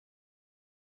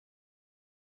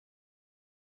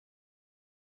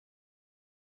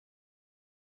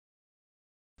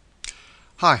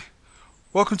Hi,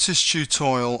 welcome to this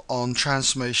tutorial on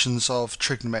transformations of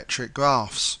trigonometric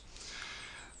graphs.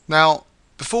 Now,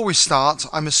 before we start,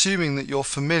 I'm assuming that you're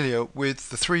familiar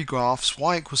with the three graphs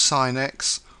y equals sine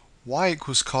x, y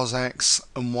equals cos x,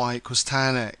 and y equals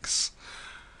tan x.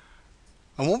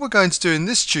 And what we're going to do in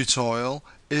this tutorial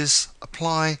is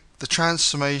apply the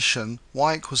transformation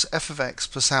y equals f of x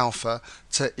plus alpha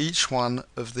to each one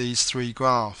of these three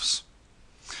graphs.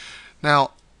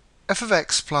 Now, f of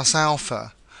x plus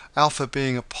alpha, alpha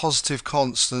being a positive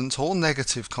constant or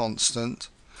negative constant,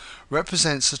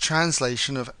 represents a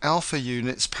translation of alpha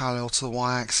units parallel to the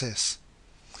y-axis.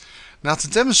 Now, to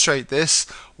demonstrate this,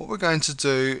 what we're going to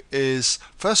do is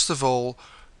first of all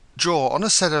draw on a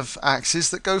set of axes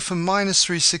that go from minus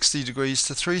 360 degrees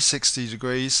to 360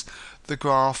 degrees the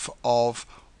graph of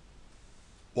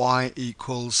y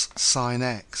equals sine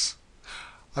x.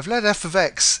 I've let f of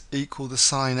x equal the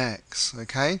sine x,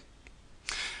 okay?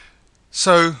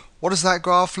 So what does that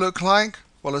graph look like?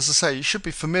 Well, as I say, you should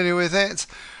be familiar with it.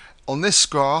 On this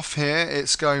graph here,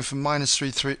 it's going from minus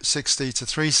 360 to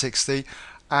 360,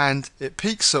 and it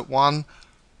peaks at 1,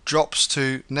 drops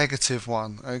to negative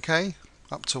 1, okay?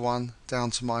 Up to 1,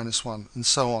 down to minus 1, and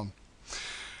so on.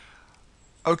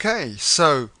 Okay,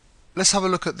 so let's have a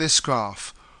look at this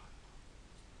graph.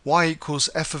 Y equals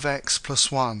f of x plus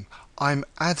 1. I'm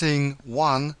adding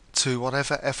 1 to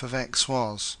whatever f of x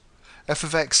was. F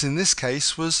of x in this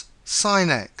case was sine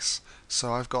x.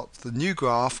 So I've got the new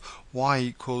graph y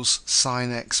equals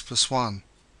sine x plus 1.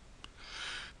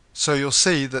 So you'll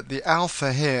see that the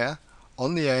alpha here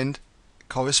on the end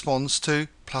corresponds to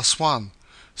plus 1.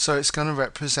 So it's going to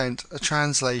represent a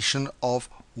translation of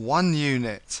 1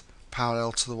 unit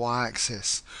parallel to the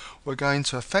y-axis. We're going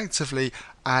to effectively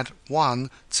add 1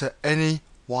 to any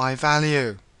y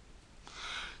value.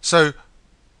 So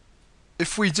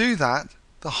if we do that,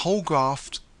 the whole graph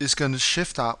is going to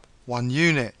shift up 1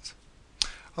 unit.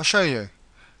 I'll show you.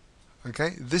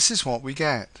 Okay, this is what we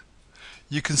get.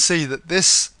 You can see that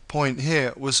this point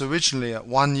here was originally at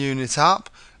 1 unit up.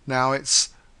 Now it's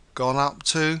gone up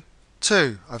to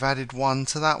 2. I've added 1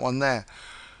 to that one there.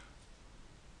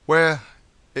 Where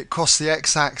it crossed the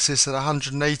x-axis at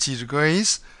 180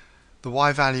 degrees, the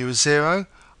y value is 0.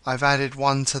 I've added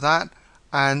 1 to that,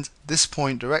 and this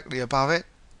point directly above it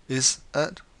is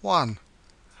at 1.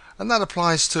 And that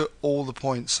applies to all the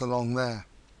points along there.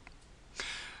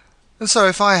 And so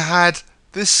if I had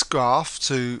this graph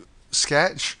to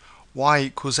sketch, y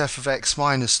equals f of x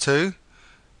minus 2,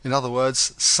 in other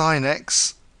words sine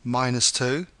x minus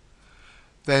 2,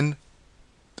 then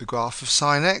the graph of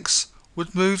sine x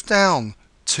would move down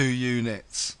 2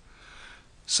 units.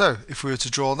 So if we were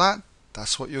to draw that,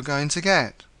 that's what you're going to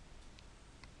get.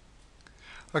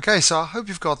 Okay, so I hope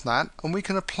you've got that, and we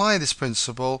can apply this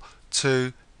principle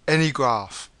to any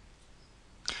graph.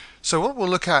 So what we'll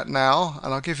look at now,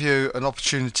 and I'll give you an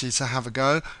opportunity to have a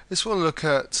go, is we'll look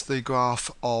at the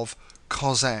graph of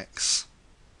cos x.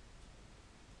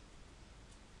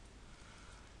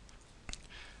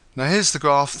 Now here's the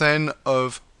graph then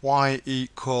of y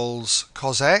equals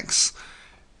cos x.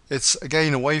 It's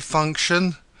again a wave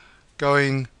function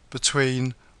going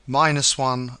between minus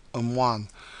 1 and 1.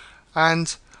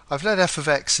 And I've let f of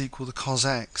x equal the cos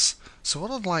x. So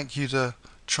what I'd like you to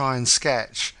try and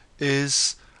sketch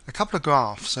is a couple of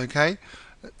graphs, okay?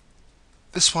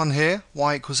 This one here,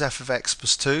 y equals f of x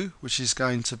plus 2, which is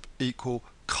going to equal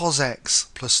cos x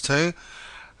plus 2. And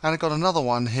I've got another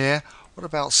one here. What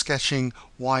about sketching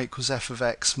y equals f of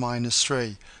x minus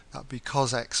 3? That would be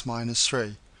cos x minus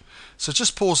 3. So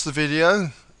just pause the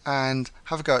video and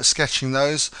have a go at sketching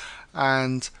those,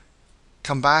 and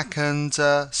come back and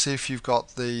see if you've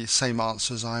got the same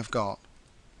answers I've got.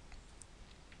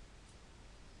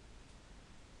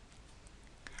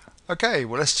 Okay,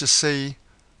 well, let's just see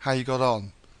how you got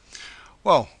on.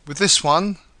 Well, with this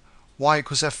one, y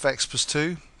equals f of x plus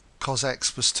 2, cos x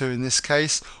plus 2 in this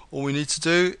case, all we need to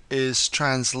do is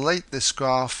translate this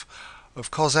graph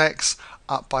of cos x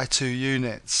up by 2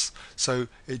 units. So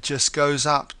it just goes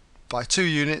up by 2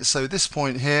 units, so this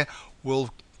point here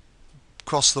will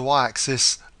cross the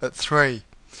y-axis at 3.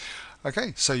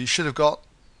 Okay, so you should have got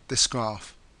this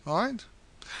graph. Alright?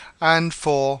 And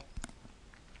for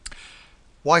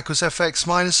y equals f of x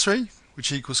minus 3,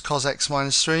 which equals cos x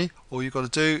minus 3, all you've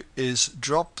got to do is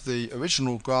drop the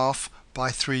original graph by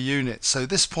 3 units. So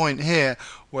this point here,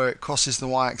 where it crosses the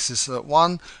y-axis at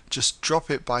 1, just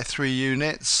drop it by 3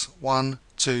 units. 1,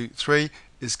 2, 3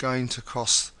 is going to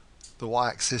cross the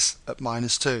y-axis at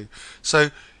minus 2. So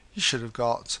you should have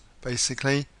got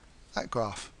basically that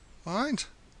graph. Alright?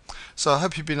 So I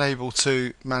hope you've been able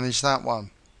to manage that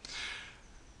one.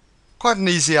 Quite an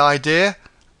easy idea,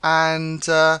 and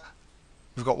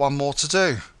we've got one more to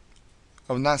do,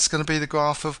 and that's going to be the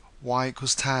graph of y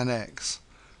equals tan x.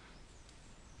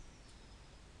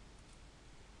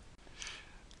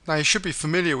 Now you should be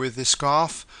familiar with this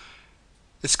graph.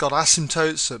 It's got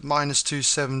asymptotes at minus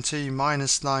 270,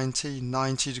 minus 90,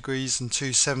 90 degrees and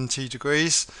 270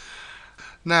 degrees.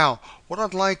 Now what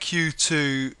I'd like you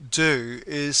to do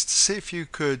is to see if you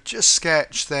could just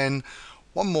sketch then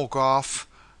one more graph,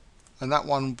 and that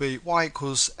one will be y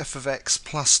equals f of x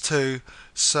plus 2,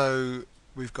 so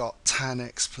we've got tan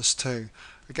x plus 2.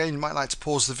 Again, you might like to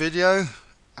pause the video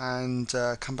and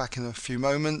come back in a few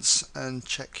moments and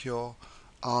check your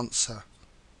answer.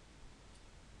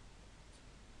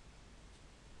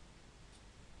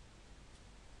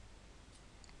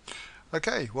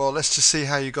 Okay, well, let's just see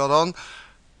how you got on.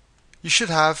 You should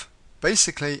have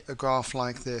basically a graph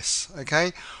like this.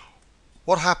 Okay,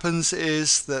 what happens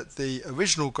is that the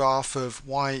original graph of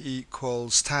y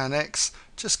equals tan x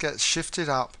just gets shifted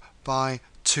up by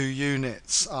 2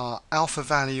 units. Our alpha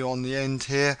value on the end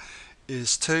here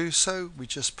is 2, so we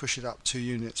just push it up 2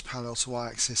 units parallel to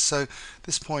y-axis. So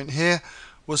this point here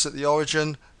was at the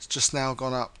origin, it's just now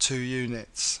gone up 2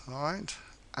 units. Alright,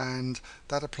 and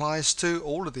that applies to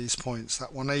all of these points.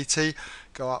 That 180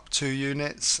 go up 2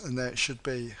 units, and there it should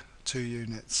be 2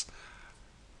 units.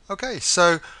 Okay,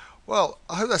 so well,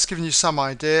 I hope that's given you some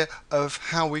idea of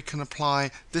how we can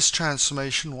apply this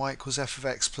transformation, y equals f of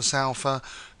x plus alpha,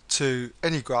 to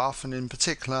any graph, and in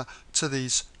particular to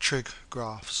these trig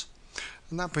graphs.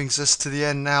 And that brings us to the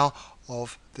end now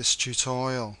of this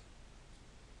tutorial.